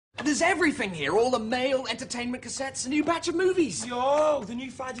There's everything here. All the mail, entertainment cassettes, a new batch of movies. Yo, the new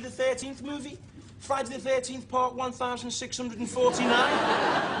Friday the 13th movie. Friday the 13th, part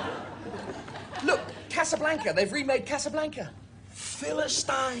 1649. Look, Casablanca. They've remade Casablanca.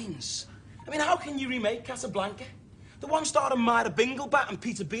 Philistines. I mean, how can you remake Casablanca? The one starring Myra Binglebat and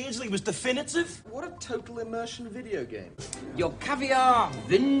Peter Beardsley was definitive. What a total immersion video game. Your Caviar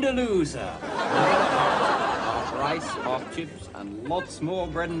Vindaloo, sir. Half rice, half chips, and lots more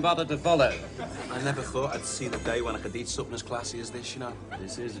bread and butter to follow. I never thought I'd see the day when I could eat something as classy as this, you know.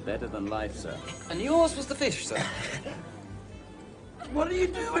 This is better than life, sir. And yours was the fish, sir. What are you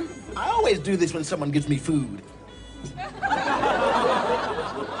doing? I always do this when someone gives me food.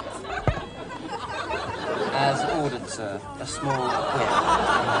 As ordered, sir. A small quail.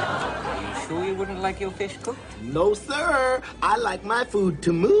 Are you sure you wouldn't like your fish cooked? No, sir. I like my food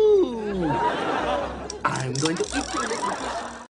to move. I'm going to eat it.